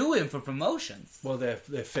shoe-in for promotion. Well, they're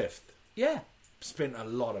 5th. Yeah, spent a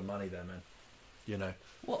lot of money there, man.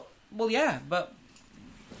 Well, yeah, but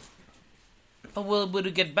will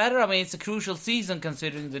it get better? I mean, it's a crucial season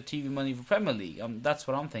considering the TV money for Premier League. That's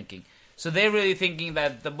what I'm thinking. So they're really thinking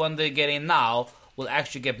that the one they get in now will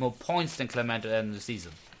actually get more points than Clement at the end of the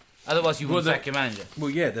season. Otherwise, you wouldn't sack your manager.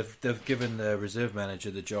 Well, yeah, they've given the reserve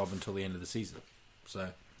manager the job until the end of the season. So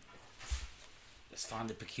it's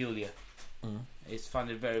found it peculiar. It's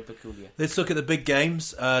found it very peculiar. Let's look at the big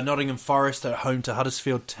games. Nottingham Forest at home to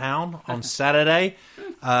Huddersfield Town on Saturday.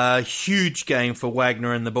 Huge game for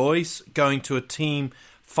Wagner and the boys. Going to a team,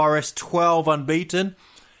 Forest 12 unbeaten.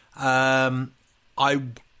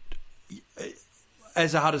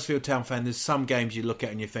 As a Huddersfield Town fan, there's some games you look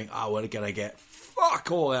at and you think, we're going to get fuck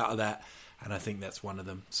all out of that. And I think that's one of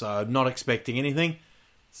them. So I'm not expecting anything.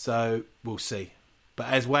 So we'll see. But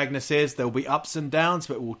as Wagner says, there'll be ups and downs,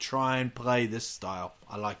 but we'll try and play this style.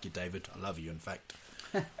 I like you, David. I love you, in fact.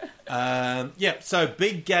 So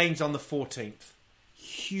big games on the 14th.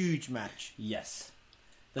 Huge match. Yes.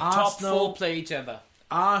 The top 4 play each other.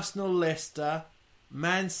 Arsenal, Leicester,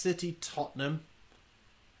 Man City, Tottenham,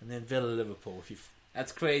 and then Villa, Liverpool.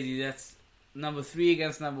 That's crazy. That's number 3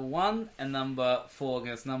 against number 1 and number 4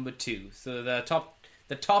 against number 2. So the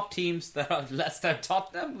top teams that are Leicester,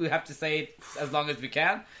 Tottenham, we have to say it as long as we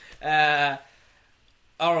can, are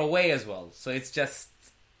away as well. So it's just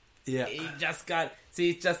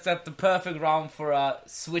it's just at the perfect round for a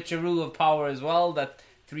switcheroo of power as well. That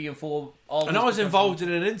 3 and 4. And I was involved in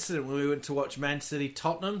an incident when we went to watch Man City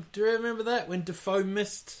Tottenham. Do you remember that when Defoe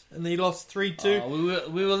missed and they lost 3-2?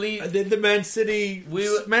 We were leaving. And then the Man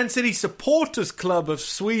City Supporters Club of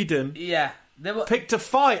Sweden. Yeah. Picked a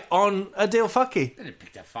fight on Adil Fakir. They didn't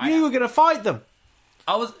pick that fight. You were going to fight them.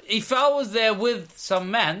 If I was there with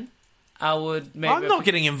some men, I would maybe... I'm not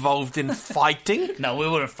getting involved in fighting. No, we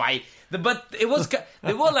wouldn't fight. But there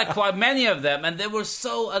were like quite many of them, and they were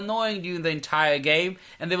so annoying during the entire game,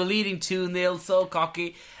 and they were leading 2-0, so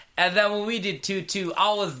cocky. And then when we did 2-2,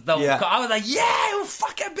 I was like, yeah, we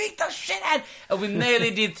fucking beat the shit out. And we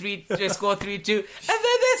nearly did score 3-2. And then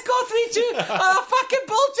they scored 3-2. Oh, fucking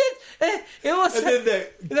bullshit. It was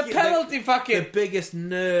the penalty fucking... The biggest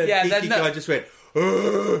nerd geeky guy just went,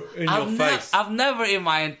 in your face. I've never in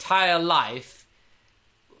my entire life...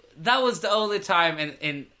 That was the only time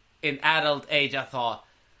in adult age I thought,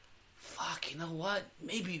 fuck, you know what?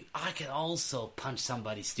 Maybe I can also punch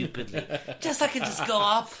somebody stupidly. I can just go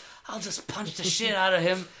up, I'll just punch the shit out of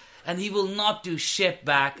him, and he will not do shit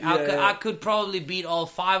back. I could probably beat all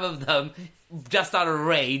 5 of them just out of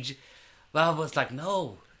rage. But I was like,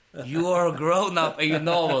 no, you are a grown-up and you're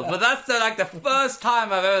normal. But that's the first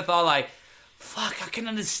time I've ever thought, like, fuck, I can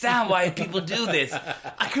understand why people do this.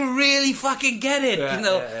 I can really fucking get it, you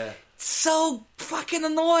know. So fucking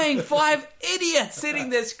annoying. 5 idiots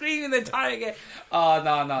sitting there screaming the entire game. Oh,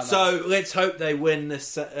 no. So let's hope they win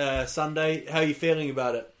this Sunday. How are you feeling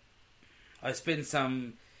about it? It's been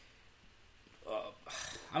some...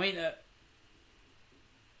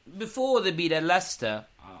 before they beat Leicester,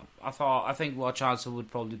 I think our chances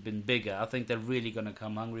would probably have been bigger. I think they're really going to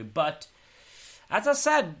come hungry. But, as I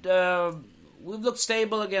said... we've looked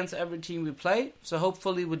stable against every team we play, so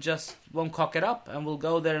hopefully we just won't cock it up and we'll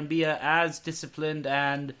go there and be as disciplined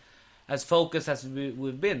and as focused as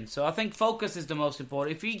we've been. So I think focus is the most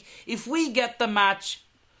important. If we get the match,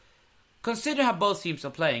 consider how both teams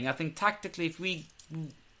are playing. I think tactically,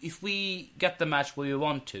 if we get the match where we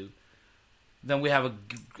want to, then we have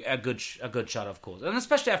a good shot, of course. And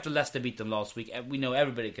especially after Leicester beat them last week, we know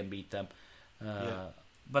everybody can beat them.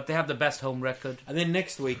 But they have the best home record. And then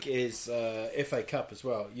next week is FA Cup as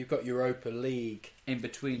well. You've got Europa League in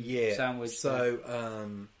between, sandwich. So,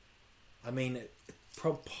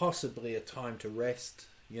 possibly a time to rest.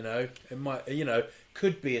 You know, it might.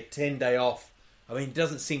 Could be a 10-day off. I mean, it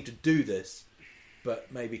doesn't seem to do this, but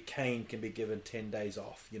maybe Kane can be given 10 days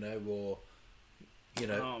off. You know, or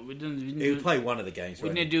we didn't he'll play one of the games. We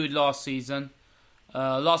didn't do it last season.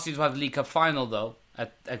 Last season we had the League Cup final though.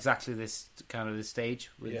 At exactly this stage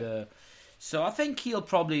so I think he'll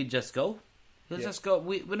probably just go. He'll just go.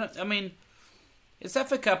 We're not. I mean, it's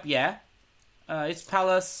FA Cup, it's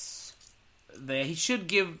Palace. There, he should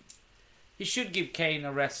give Kane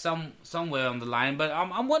a rest somewhere on the line. But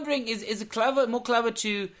I'm wondering, is it more clever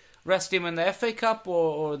to rest him in the FA Cup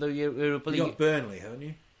or the Europa League? You got Burnley, haven't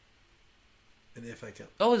you? In the FA Cup.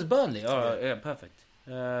 Oh, it's Burnley. All right, yeah, perfect.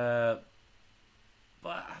 But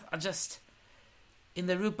I just. In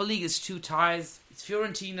the Europa League, it's 2 ties. It's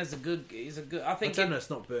Fiorentina's a good. I think. No, it's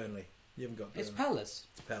not Burnley. You haven't got Burnley. It's Palace.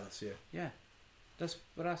 It's Palace, yeah. Yeah, that's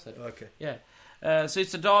what I said. Okay. Yeah. So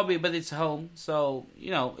it's a derby, but it's home. So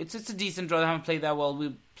it's a decent draw. They haven't played that well.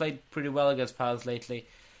 We played pretty well against Palace lately.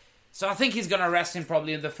 So I think he's gonna rest him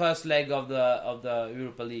probably in the first leg of the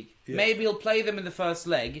Europa League. Yeah. Maybe he'll play them in the first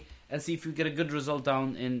leg and see if we get a good result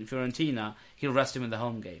down in Fiorentina. He'll rest him in the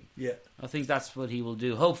home game. Yeah. I think that's what he will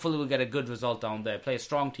do. Hopefully we'll get a good result down there. Play a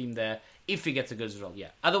strong team there. If he gets a good result,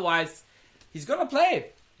 Otherwise, he's going to play.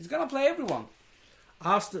 He's going to play everyone.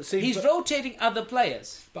 He's rotating other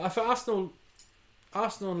players. But if Arsenal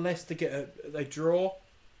and Leicester they draw,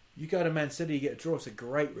 you go to Man City, you get a draw. It's a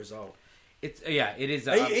great result. It is.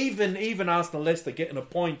 Even Arsenal Leicester getting a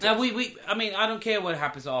point. I don't care what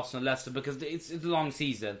happens to Arsenal Leicester because it's a long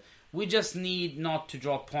season. We just need not to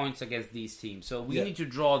draw points against these teams. So we need to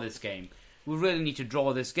draw this game. We really need to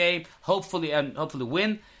draw this game. Hopefully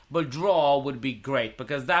win. But draw would be great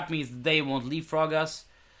because that means they won't leapfrog us.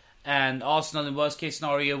 And Arsenal, in worst case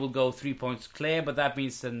scenario, will go 3 points clear. But that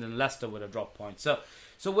means then Leicester would have dropped points.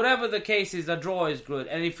 So whatever the case is, a draw is good.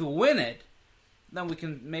 And if we win it, then we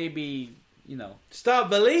can maybe, start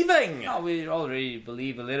believing. No, we already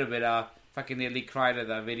believe a little bit. Fucking nearly cried at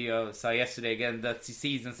that video I saw yesterday again. That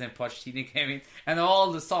season since Pochettino came in, and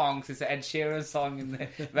all the songs. It's an Ed Sheeran song in the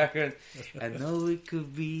background. I know it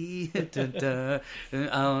could be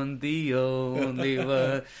on the only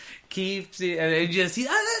one keeps it, and you just see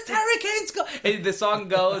that's Hurricanes go. And the song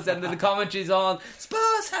goes, and then the commentary's on.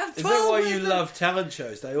 Spurs have 12. Is that why you love talent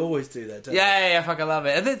shows? They always do that. Don't they? Yeah. Fucking love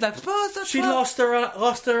it. And then like Spurs have 12. She lost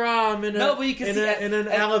her arm in an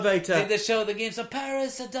elevator. They show the games of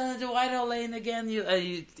Paris have done it to White Hart Lane again.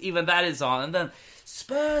 Even that is on, and then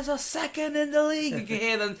Spurs are second in the league. You can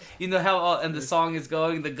hear them. You know how and the song is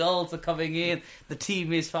going. The goals are coming in. The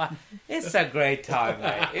team is fine. It's a great time,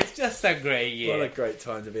 mate. It's just a great year. What a great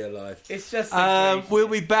time to be alive. It's just. We'll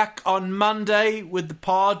be back on Monday with the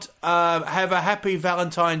pod. Have a happy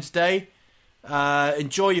Valentine's Day.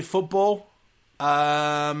 Enjoy your football.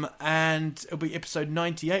 And it'll be episode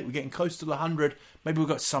 98. We're getting close to the 100. Maybe we've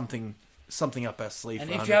got something something up our sleeve. And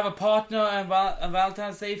for if 100. you have a partner on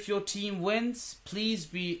Valentine's Day, if your team wins, please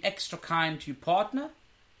be extra kind to your partner.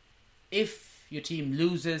 If your team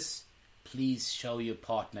loses, please show your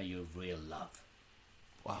partner your real love.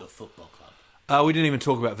 Wow. Your football club. We didn't even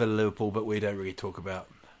talk about Villa Liverpool, but we don't really talk about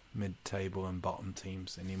mid-table and bottom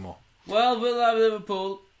teams anymore. Well, Villa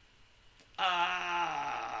Liverpool.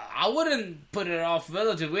 I wouldn't put it off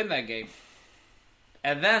Villa to win that game.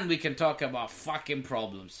 And then we can talk about fucking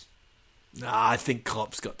problems. Nah, I think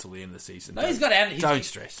Klopp's got till the end of the season. No, he's got to end. Don't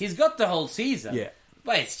stress. He's got the whole season. Yeah.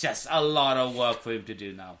 But it's just a lot of work for him to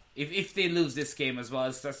do now. If they lose this game as well,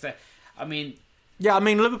 it's just Yeah, I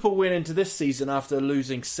mean, Liverpool went into this season after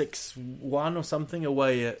losing 6-1 or something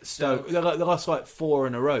away at Stoke. They lost like 4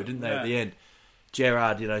 in a row, didn't they, at the end?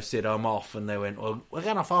 Gerrard, said, I'm off, and they went, well, we're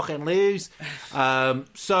going to fucking lose.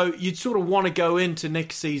 So you'd sort of want to go into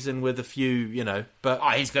next season with a few, but...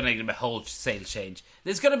 he's going to give a whole sail change.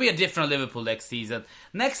 There's going to be a different Liverpool next season.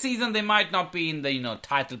 Next season, they might not be in the,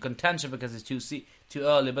 title contention because it's too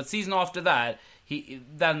early, but season after that,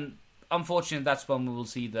 then... Unfortunately, that's when we will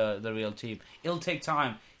see the real team. It'll take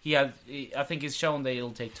time. I think he's shown that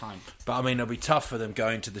it'll take time. But I mean, it'll be tough for them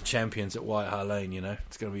going to the champions at White Hart Lane.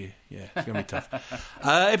 It's going to be tough.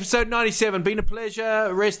 Episode 97. Been a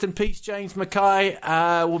pleasure. Rest in peace, James Mackay.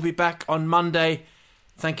 We'll be back on Monday.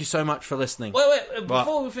 Thank you so much for listening. Wait.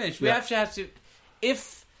 Before we finish, we actually have to.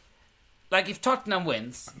 If Tottenham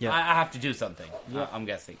wins, I have to do something. Yeah. I'm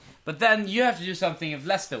guessing. But then you have to do something if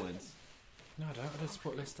Leicester wins. No, I don't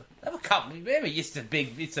support Leicester. Maybe it's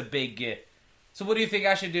a big. So what do you think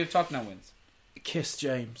I should do if Tottenham wins? Kiss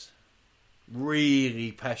James,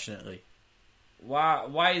 really passionately.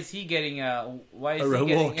 Why is he getting a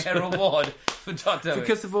reward? Getting a reward for Tottenham?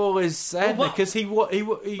 Because of all his sadness. Because he.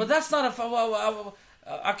 But that's not a.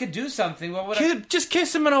 I could do something. Just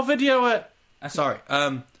kiss him and I'll video it. Sorry.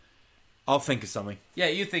 I'll think of something. Yeah,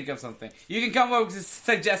 you think of something. You can come up with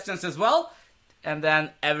suggestions as well. And then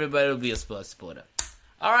everybody will be a Spurs supporter.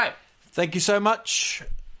 All right. Thank you so much.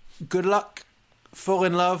 Good luck. Fall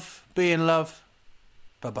in love. Be in love.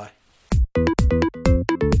 Bye-bye.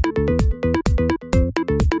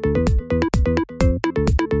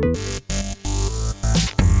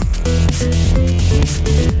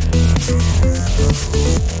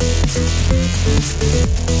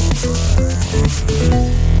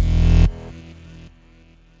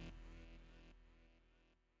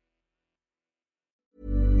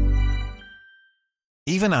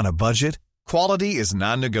 Even on a budget, quality is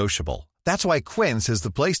non-negotiable. That's why Quince is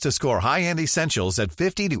the place to score high-end essentials at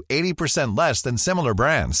 50 to 80% less than similar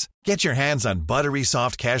brands. Get your hands on buttery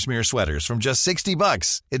soft cashmere sweaters from just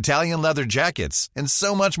 $60, Italian leather jackets, and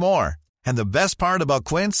so much more. And the best part about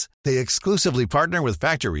Quince, they exclusively partner with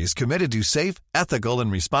factories committed to safe, ethical,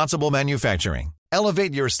 and responsible manufacturing.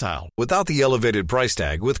 Elevate your style without the elevated price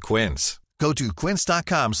tag with Quince. Go to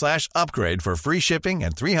quince.com/upgrade for free shipping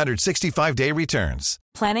and 365-day returns.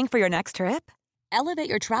 Planning for your next trip? Elevate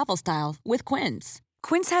your travel style with Quince.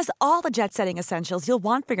 Quince has all the jet-setting essentials you'll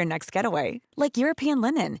want for your next getaway, like European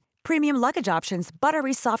linen, premium luggage options,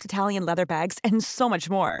 buttery soft Italian leather bags, and so much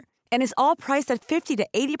more. And is all priced at 50 to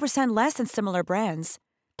 80% less than similar brands.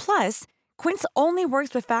 Plus, Quince only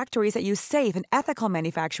works with factories that use safe and ethical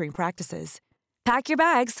manufacturing practices. Pack your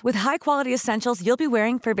bags with high-quality essentials you'll be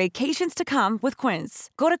wearing for vacations to come with Quince.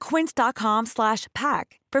 Go to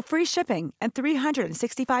quince.com/pack for free shipping and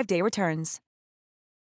 365-day returns.